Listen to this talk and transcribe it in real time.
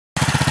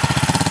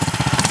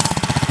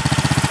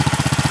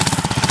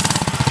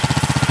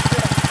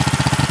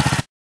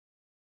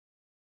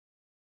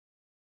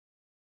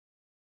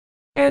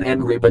and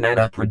angry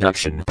banana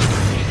production.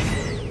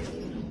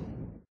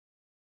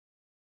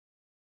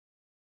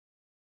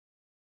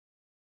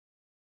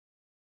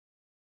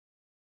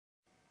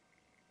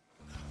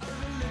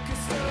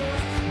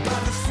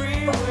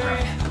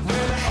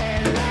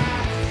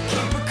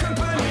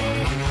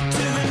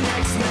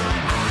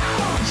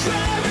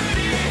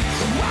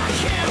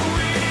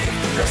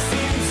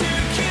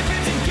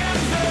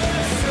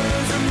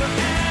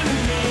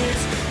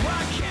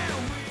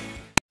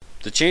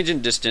 The change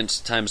in distance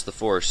times the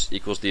force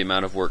equals the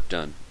amount of work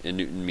done in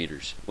Newton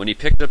meters. When he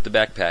picked up the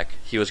backpack,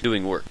 he was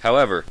doing work.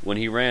 However, when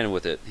he ran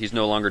with it, he's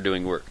no longer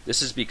doing work.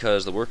 This is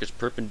because the work is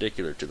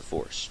perpendicular to the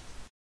force.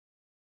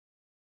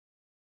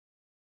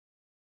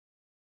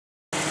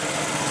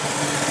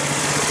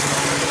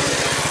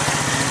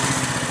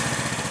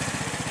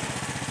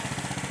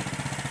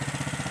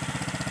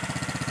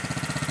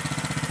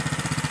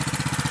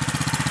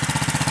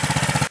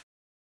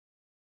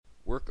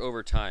 Work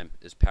over time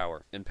is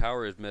power, and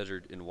power is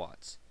measured in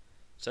watts.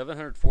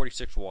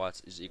 746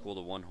 watts is equal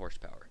to 1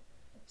 horsepower.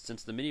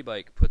 Since the mini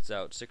bike puts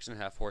out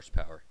 6.5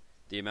 horsepower,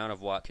 the amount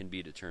of watt can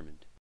be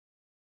determined.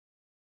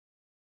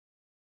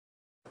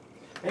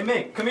 Hey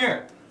Mick, come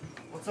here.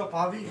 What's up,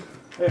 Javi?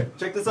 Here,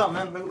 check this out,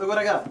 man. Look what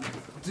I got.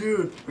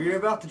 Dude, we're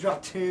about to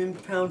drop 10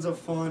 pounds of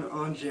fun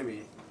on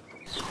Jimmy.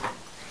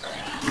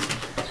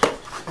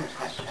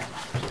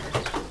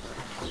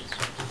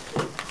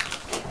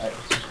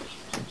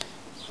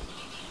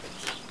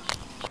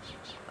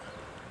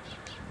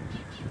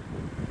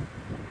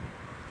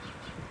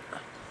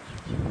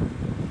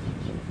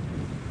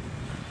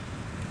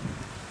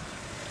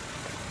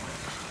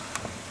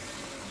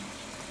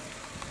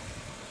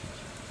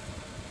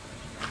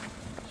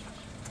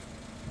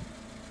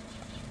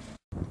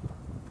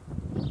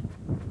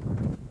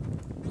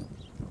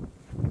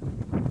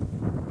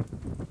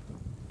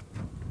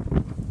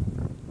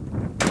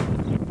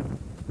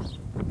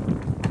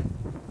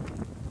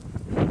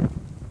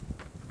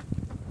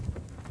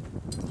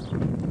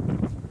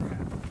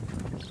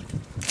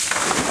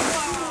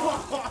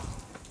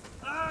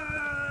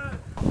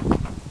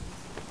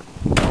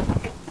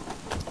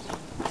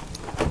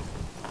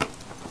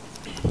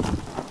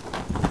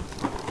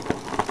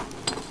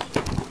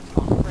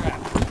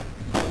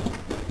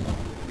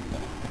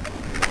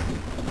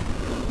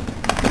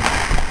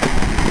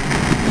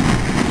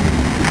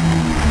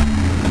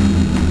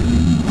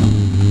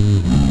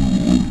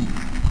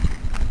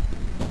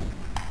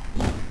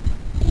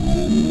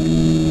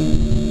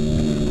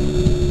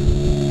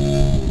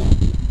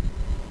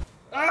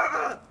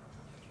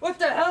 What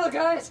the hell,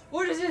 guys?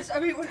 What is this? I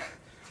mean,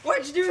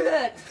 why'd you do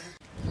that?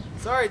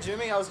 Sorry,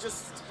 Jimmy. I was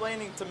just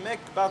explaining to Mick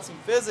about some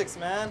physics,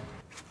 man.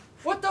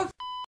 What the f?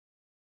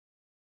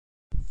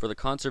 For the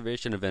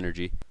conservation of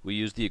energy, we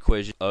use the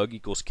equation UG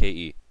equals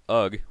KE.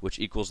 UG, which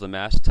equals the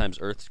mass times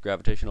Earth's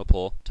gravitational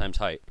pull times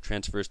height,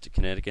 transfers to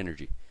kinetic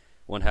energy,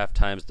 1/2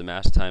 times the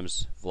mass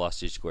times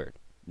velocity squared.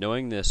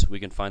 Knowing this, we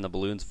can find the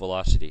balloon's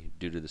velocity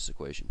due to this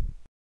equation.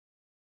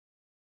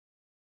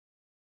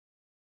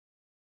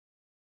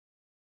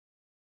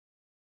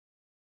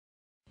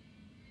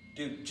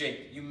 Dude,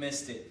 Jake, you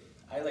missed it.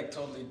 I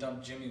totally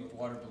dumped Jimmy with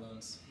water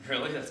balloons.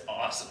 Really? That's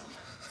awesome.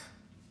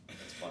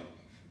 That's fun.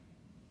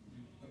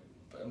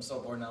 But I'm so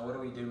bored now. What do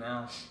we do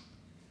now?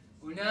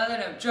 Well, now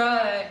that I'm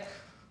dry,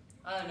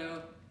 I don't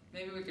know.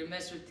 Maybe we could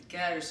mess with the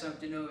cat or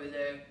something over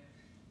there.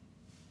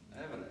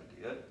 I have an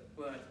idea.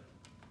 What?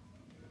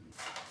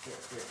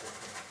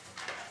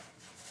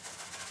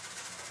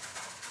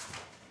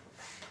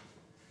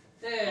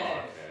 There. Oh,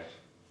 okay.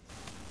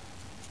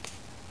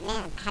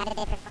 Man, how did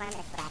they perform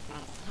this black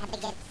magic? How'd they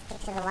stick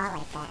to the wall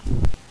like that?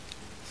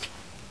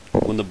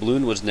 When the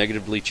balloon was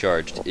negatively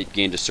charged, it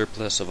gained a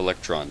surplus of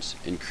electrons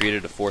and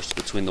created a force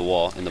between the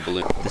wall and the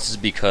balloon. This is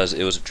because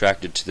it was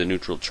attracted to the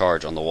neutral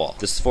charge on the wall.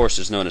 This force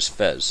is known as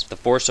Fez. The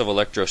force of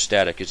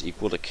electrostatic is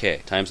equal to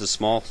K times the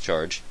small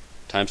charge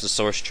times the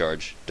source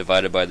charge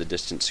divided by the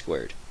distance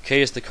squared.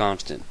 K is the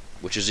constant,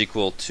 which is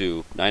equal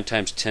to 9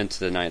 times 10 to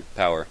the 9th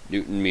power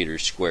Newton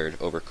meters squared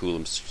over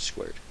coulombs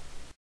squared.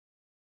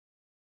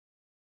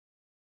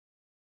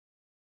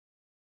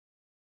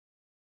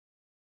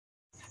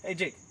 Hey,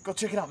 Jake, go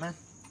check it out, man.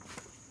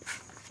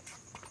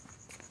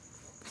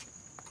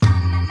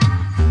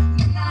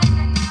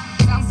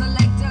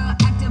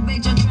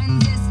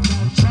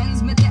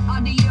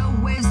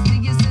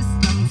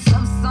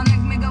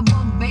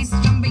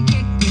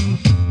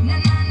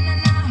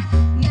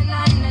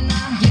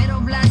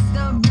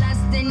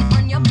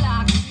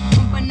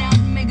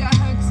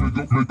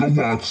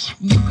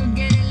 You could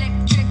get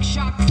electric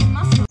shock from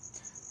my foot.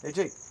 Hey,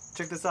 Jake,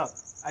 check this out.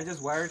 I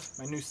just wired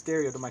my new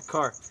stereo to my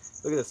car.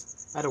 Look at this.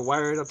 I had to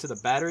wire it up to the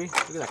battery.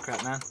 Look at that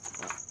crap, man.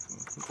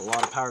 That's a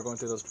lot of power going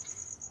through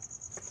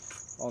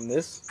those. On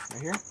this,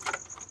 right here.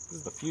 This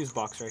is the fuse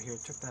box right here.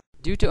 Check that.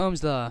 Due to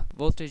Ohm's law,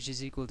 voltage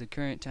is equal to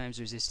current times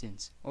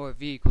resistance, or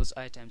V equals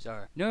I times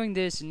R. Knowing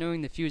this and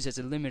knowing the fuse has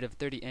a limit of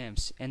 30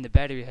 amps and the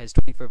battery has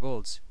 24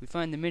 volts, we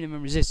find the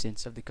minimum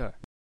resistance of the car.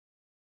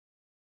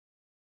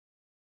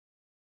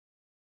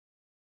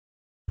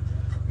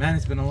 Man,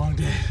 it's been a long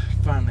day.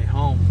 Finally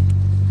home.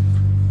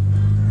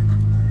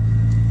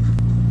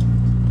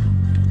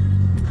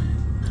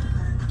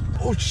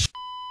 Oh sh!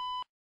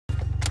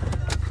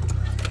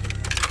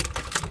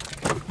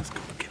 Let's go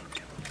kill him.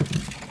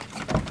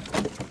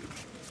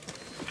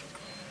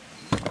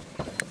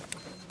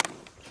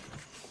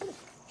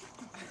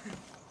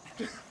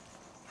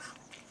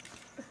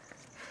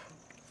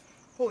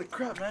 Holy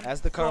crap, man.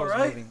 As the car was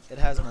Alright. moving, it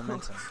has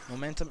momentum.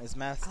 Momentum is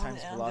mass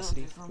times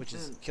velocity, which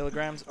is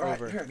kilograms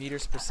over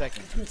meters per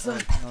second, or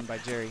known by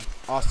Jerry,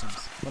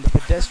 awesomes. When the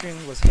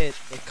pedestrian was hit,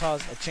 it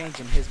caused a change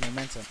in his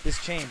momentum.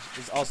 This change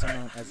is also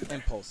known as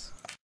impulse.